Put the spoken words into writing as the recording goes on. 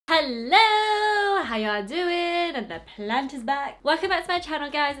Hello, how y'all doing? And the plant is back. Welcome back to my channel,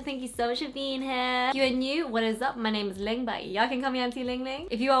 guys, and thank you so much for being here. If you are new, what is up? My name is Ling, but y'all can call me Auntie Ling Ling.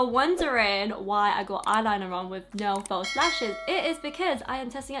 If you are wondering why I got eyeliner on with no false lashes, it is because I am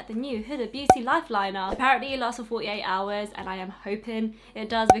testing out the new Huda Beauty Lifeliner. Apparently it lasts for 48 hours, and I am hoping it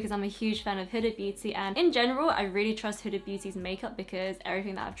does because I'm a huge fan of Huda Beauty, and in general, I really trust Huda Beauty's makeup because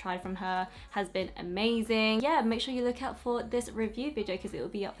everything that I've tried from her has been amazing. Yeah, make sure you look out for this review video because it will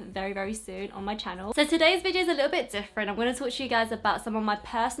be up very soon on my channel. So today's video is a little bit different. I'm going to talk to you guys about some of my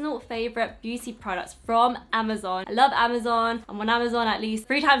personal favorite beauty products from Amazon. I love Amazon. I'm on Amazon at least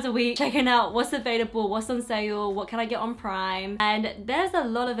 3 times a week, checking out what's available, what's on sale, what can I get on Prime. And there's a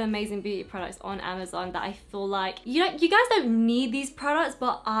lot of amazing beauty products on Amazon that I feel like, you guys don't need these products,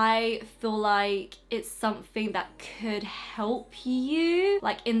 but I feel like it's something that could help you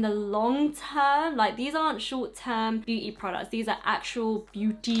like in the long term. Like, these aren't short-term beauty products, these are actual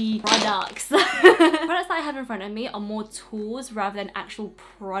beauty products. Products that I have in front of me are more tools rather than actual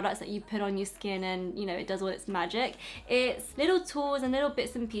products that you put on your skin and, you know, it does all its magic. It's little tools and little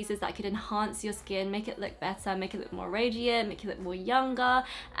bits and pieces that could enhance your skin, make it look better, make it look more radiant, make it look more younger.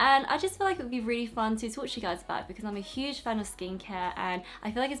 And I just feel like it would be really fun to talk to you guys about it because I'm a huge fan of skincare, and I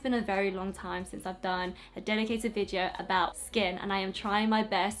feel like it's been a very long time since I've done a dedicated video about skin, and I am trying my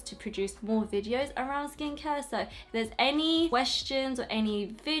best to produce more videos around skincare. So if there's any questions or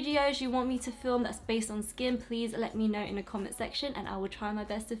any videos you want me to film that's based on skin, please let me know in the comment section and I will try my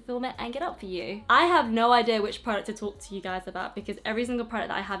best to film it and get up for you. I have no idea which product to talk to you guys about because every single product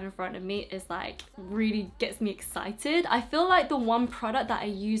that I have in front of me is like really gets me excited. I feel like the one product that I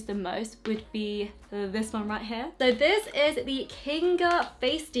use the most would be this one right here. So this is the Kinga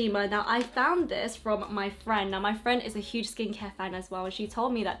face steamer. Now I found this from my friend. Now my friend is a huge skincare fan as well, and she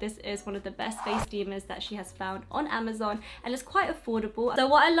told me that this is one of the best face steamers that she has found on Amazon, and it's quite affordable. So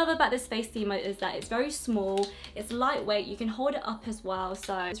what I love about this face steamer is that it's very small, it's lightweight, you can hold it up as well,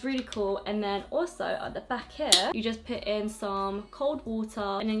 so it's really cool. And then also at the back here, you just put in some cold water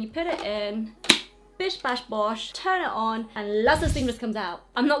and then you put it in, bish bash bosh, turn it on, and lots of steam just comes out.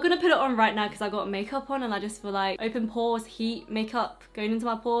 I'm not gonna put it on right now because I got makeup on and I just feel like open pores, heat, makeup going into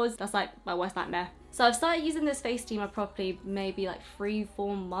my pores, that's like my worst nightmare. So I've started using this face steamer properly maybe like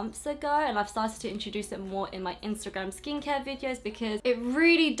 3-4 months ago, and I've started to introduce it more in my Instagram skincare videos because it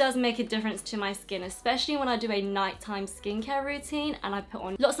really does make a difference to my skin, especially when I do a nighttime skincare routine and I put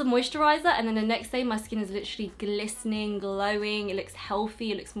on lots of moisturizer, and then the next day my skin is literally glistening, glowing, it looks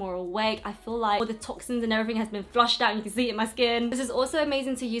healthy, it looks more awake. I feel like all the toxins and everything has been flushed out and you can see it in my skin. This is also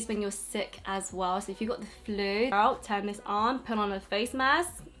amazing to use when you're sick as well. So if you've got the flu, turn this on, put on a face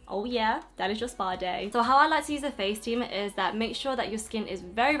mask. Oh yeah, that is your spa day. So how I like to use a face steamer is that make sure that your skin is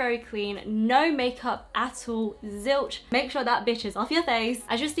very clean, no makeup at all, zilch. Make sure that bitch is off your face.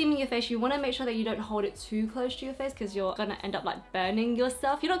 As you're steaming your face, you want to make sure that you don't hold it too close to your face because you're gonna end up like burning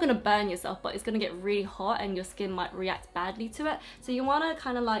yourself. You're not gonna burn yourself, but it's gonna get really hot and your skin might react badly to it. So you want to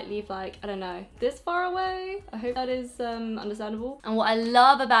kind of like leave like, I don't know, this far away. I hope that is understandable. And what I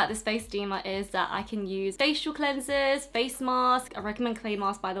love about this face steamer is that I can use facial cleansers, face masks. I recommend clay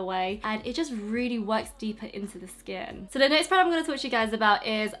mask by the way, and it just really works deeper into the skin. So the next product I'm going to talk to you guys about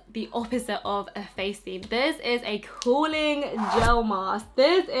is the opposite of a face steam. This is a cooling gel mask.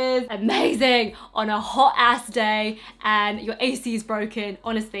 This is amazing on a hot ass day and your AC is broken.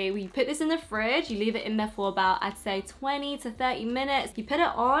 Honestly, we put this in the fridge, you leave it in there for about, I'd say 20 to 30 minutes. You put it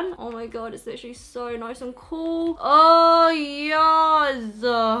on, oh my god, it's literally so nice and cool. Oh yes.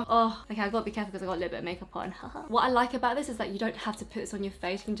 Oh, okay, I gotta be careful because I got a little bit of makeup on. What I like about this is that you don't have to put this on your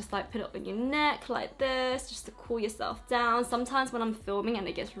face. You can just like put it on your neck like this just to cool yourself down. Sometimes when I'm filming and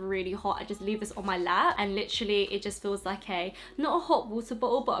it gets really hot, I just leave this on my lap and literally it just feels like a, not a hot water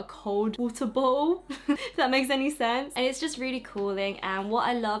bottle, but a cold water bottle, if that makes any sense. And it's just really cooling. And what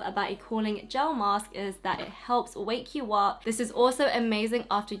I love about a cooling gel mask is that it helps wake you up. This is also amazing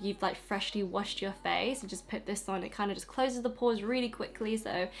after you've like freshly washed your face. You just put this on, it kind of just closes the pores really quickly,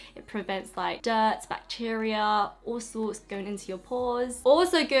 so it prevents like dirt, bacteria, all sorts going into your pores.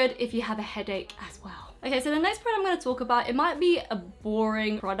 Also good if you have a headache as well. Okay, so the next product I'm going to talk about, it might be a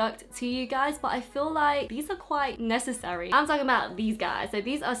boring product to you guys, but I feel like these are quite necessary. I'm talking about these guys. So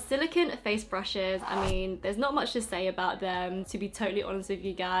these are silicone face brushes. I mean, there's not much to say about them, to be totally honest with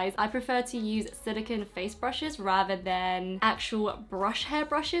you guys. I prefer to use silicone face brushes rather than actual brush hair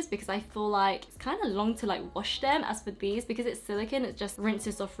brushes because I feel like it's kind of long to like wash them. As for these, because it's silicone, it just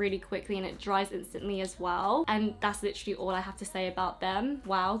rinses off really quickly and it dries instantly as well. And that's literally all I have to say about them.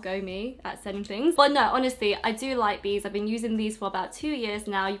 Wow, go me at setting things. But no, honestly, I do like these. I've been using these for about 2 years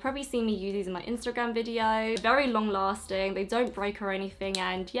now. You've probably seen me use these in my Instagram video. Very long lasting, they don't break or anything,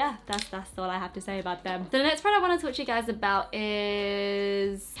 and yeah, that's all I have to say about them. So the next product I want to talk to you guys about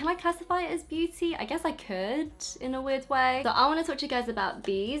is, can I classify it as beauty? I guess I could in a weird way. So I want to talk to you guys about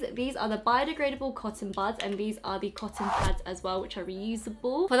these. These are the biodegradable cotton buds, and these are the cotton pads as well, which are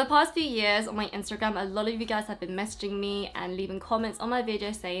reusable. For the past few years on my Instagram, a lot of you guys have been messaging me and leaving comments on my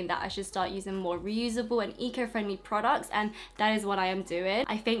videos saying that I should start using more reusable and eco-friendly products, and that is what I am doing.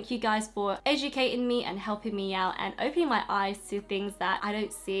 I thank you guys for educating me and helping me out and opening my eyes to things that I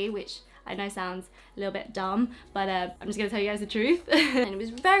don't see, which I know sounds a little bit dumb, but I'm just gonna tell you guys the truth. And it was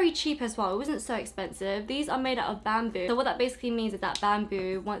very cheap as well. It wasn't so expensive. These are made out of bamboo. So what that basically means is that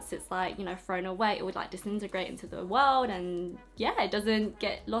bamboo, once it's like, you know, thrown away, it would like disintegrate into the world, and yeah, it doesn't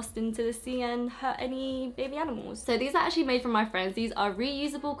get lost into the sea and hurt any baby animals. So these are actually made from my friends. These are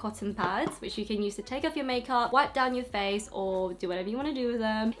reusable cotton pads, which you can use to take off your makeup, wipe down your face, or do whatever you want to do with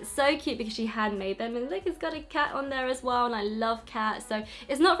them. It's so cute because she handmade them, and look, it's got a cat on there as well, and I love cats. So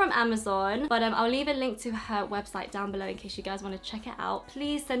it's not from Amazon, but I'll leave a link to her website down below in case you guys want to check it out.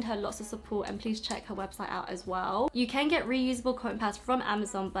 Please send her lots of support, and please check her website out as well. You can get reusable cotton pads from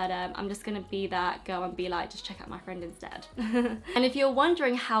Amazon, but I'm just gonna be that girl and be like, just check out my friend instead. And if you're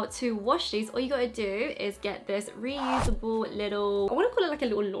wondering how to wash these, all you gotta do is get this reusable little, I want to call it like a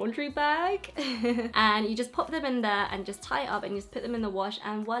little laundry bag. And you just pop them in there and just tie it up and just put them in the wash,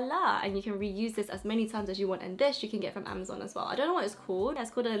 and voila, and you can reuse this as many times as you want. And this you can get from Amazon as well. I don't know what it's called.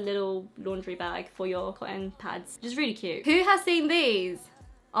 It's called a little laundry bag for your cotton pads. Just really cute. Who has seen these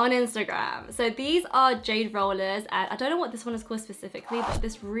on Instagram? So these are Jade rollers, and I don't know what this one is called specifically, but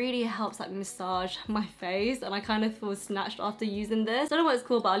this really helps like massage my face, and I kind of feel snatched after using this. Don't know what it's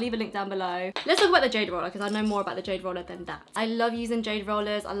called, but I'll leave a link down below. Let's talk about the Jade roller, because I know more about the Jade roller than that. I love using Jade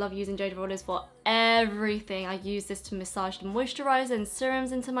rollers. I love using Jade rollers for everything. I use this to massage the moisturizer and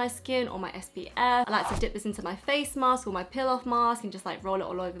serums into my skin or my SPF. I like to dip this into my face mask or my peel off mask and just like roll it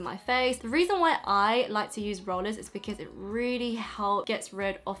all over my face. The reason why I like to use rollers is because it really gets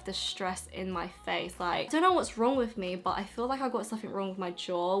rid of the stress in my face. Like, I don't know what's wrong with me, but I feel like I've got something wrong with my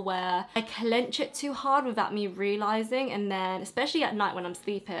jaw where I clench it too hard without me realizing, and then especially at night when I'm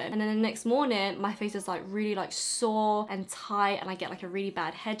sleeping, and then the next morning my face is like really like sore and tight, and I get like a really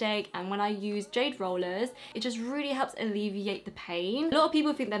bad headache. And when I use Jade rollers, it just really helps alleviate the pain. A lot of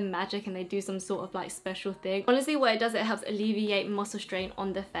people think they're magic and they do some sort of like special thing. Honestly, what it does, it helps alleviate muscle strain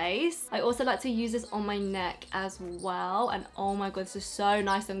on the face. I also like to use this on my neck as well, and oh my god, this is so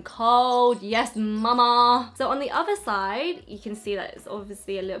nice and cold. Yes, mama. So on the other side, you can see that it's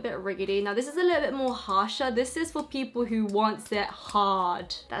obviously a little bit riggedy. Now this is a little bit more harsher. This is for people who wants it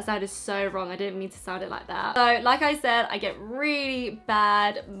hard. That sounded so wrong. I didn't mean to sound it like that. So like I said, I get really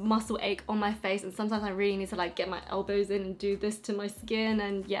bad muscle ache on my face, and sometimes I really need to like get my elbows in and do this to my skin,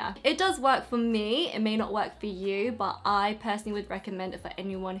 and yeah, it does work for me. It may not work for you, but I personally would recommend it for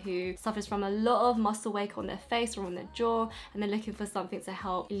anyone who suffers from a lot of muscle ache on their face or on their jaw, and they're looking for something to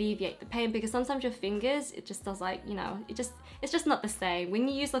help alleviate the pain, because sometimes your fingers, it just does like, you know, it's just not the same. When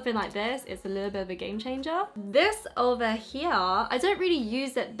you use something like this, it's a little bit of a game changer. This over here, I don't really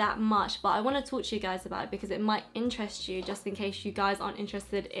use it that much, but I want to talk to you guys about it because it might interest you, just in case you guys aren't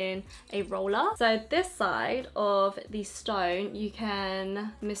interested in a roller. So this side of the stone, you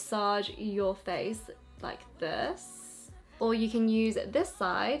can massage your face like this. Or you can use this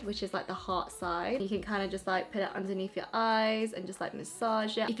side, which is like the heart side. You can kind of just like put it underneath your eyes and just like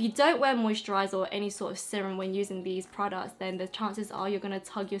massage it. If you don't wear moisturizer or any sort of serum when using these products, then the chances are you're gonna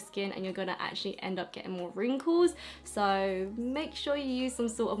tug your skin and you're gonna actually end up getting more wrinkles. So make sure you use some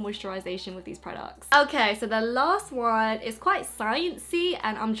sort of moisturization with these products. Okay, so the last one is quite sciencey,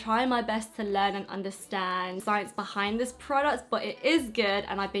 and I'm trying my best to learn and understand science behind this product, but it is good,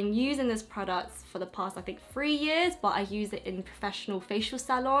 and I've been using this product for the past, I think, 3 years, but I use it in professional facial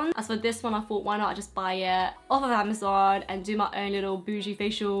salons. As for this one, I thought, why not I just buy it off of Amazon and do my own little bougie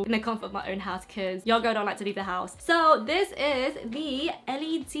facial in the comfort of my own house, because your girl don't like to leave the house. So this is the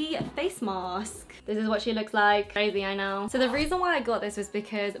LED face mask. This is what she looks like. Crazy, I know. So the reason why I got this was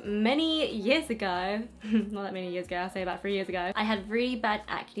because many years ago, not that many years ago, I'll say about 3 years ago, I had really bad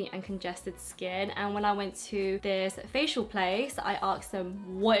acne and congested skin, and when I went to this facial place, I asked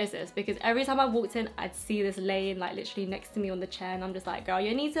them, what is this? Because every time I walked in, I'd see this laying like literally next to me on the chair, and I'm just like, girl,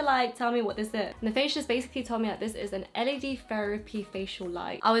 you need to like tell me what this is. And the facialist basically told me that this is an LED therapy facial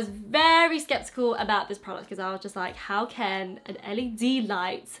light. I was very skeptical about this product because I was just like, how can an LED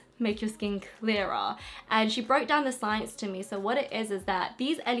light make your skin clearer. And she broke down the science to me. So what it is that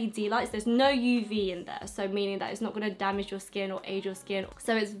these LED lights, there's no UV in there, so meaning that it's not going to damage your skin or age your skin,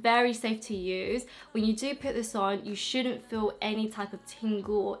 so it's very safe to use. When you do put this on, you shouldn't feel any type of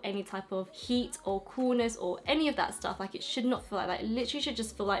tingle or any type of heat or coolness or any of that stuff. Like, it should not feel like that. It literally should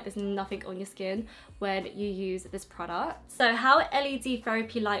just feel like there's nothing on your skin when you use this product. So how LED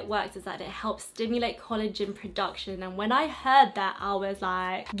therapy light works is that it helps stimulate collagen production, and when I heard that, I was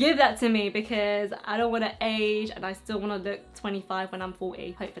like, give that to me, because I don't want to age and I still want to look 25 when I'm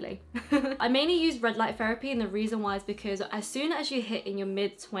 40, hopefully. I mainly use red light therapy, and the reason why is because as soon as you hit in your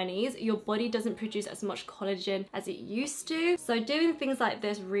mid-20s, your body doesn't produce as much collagen as it used to. So doing things like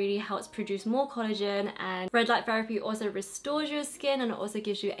this really helps produce more collagen, and red light therapy also restores your skin, and it also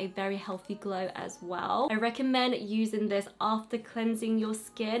gives you a very healthy glow as well. I recommend using this after cleansing your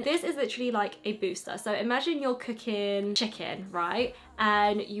skin. This is literally like a booster. So imagine you're cooking chicken, right?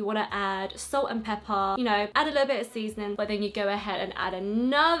 And you want to add salt and pepper, you know, add a little bit of seasoning, but then you go ahead and add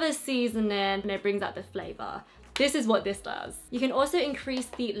another seasoning and it brings out the flavor. This is what this does. You can also increase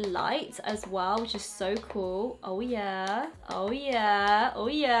the light as well, which is so cool. Oh yeah, oh yeah, oh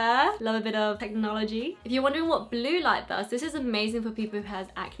yeah. Love a bit of technology. If you're wondering what blue light does, this is amazing for people who has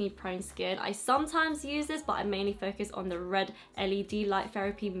acne prone skin. I sometimes use this, but I mainly focus on the red LED light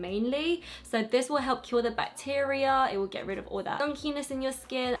therapy mainly. So this will help cure the bacteria. It will get rid of all that gunkiness in your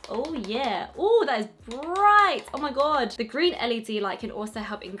skin. Oh yeah, oh, that is bright. Oh my God. The green LED light can also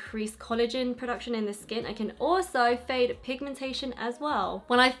help increase collagen production in the skin. It can also fade pigmentation as well.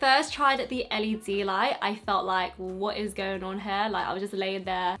 When I first tried the LED light, I felt like, what is going on here? Like, I was just laying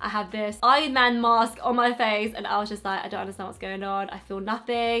there. I have this Iron Man mask on my face and I was just like, I don't understand what's going on. I feel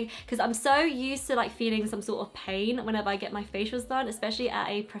nothing, because I'm so used to like feeling some sort of pain whenever I get my facials done, especially at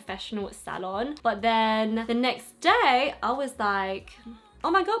a professional salon. But then the next day I was like, oh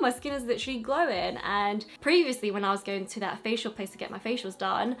my God, my skin is literally glowing. And previously when I was going to that facial place to get my facials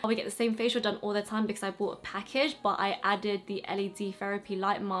done, I would get the same facial done all the time because I bought a package, but I added the LED therapy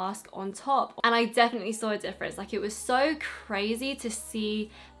light mask on top. And I definitely saw a difference. Like, it was so crazy to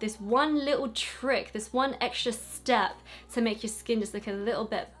see this one little trick, this one extra step to make your skin just look a little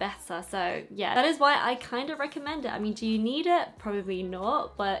bit better. So yeah, that is why I kind of recommend it. I mean, do you need it? Probably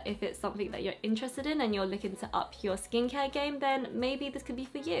not, but if it's something that you're interested in and you're looking to up your skincare game, then maybe this could be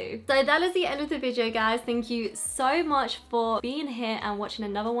for you. So that is the end of the video, guys. Thank you so much for being here and watching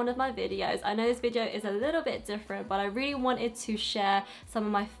another one of my videos. I know this video is a little bit different, but I really wanted to share some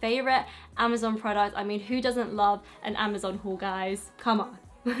of my favorite Amazon products. I mean, who doesn't love an Amazon haul, guys? Come on.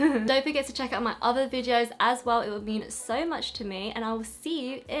 Don't forget to check out my other videos as well. It would mean so much to me, and I will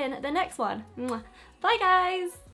see you in the next one. Bye, guys.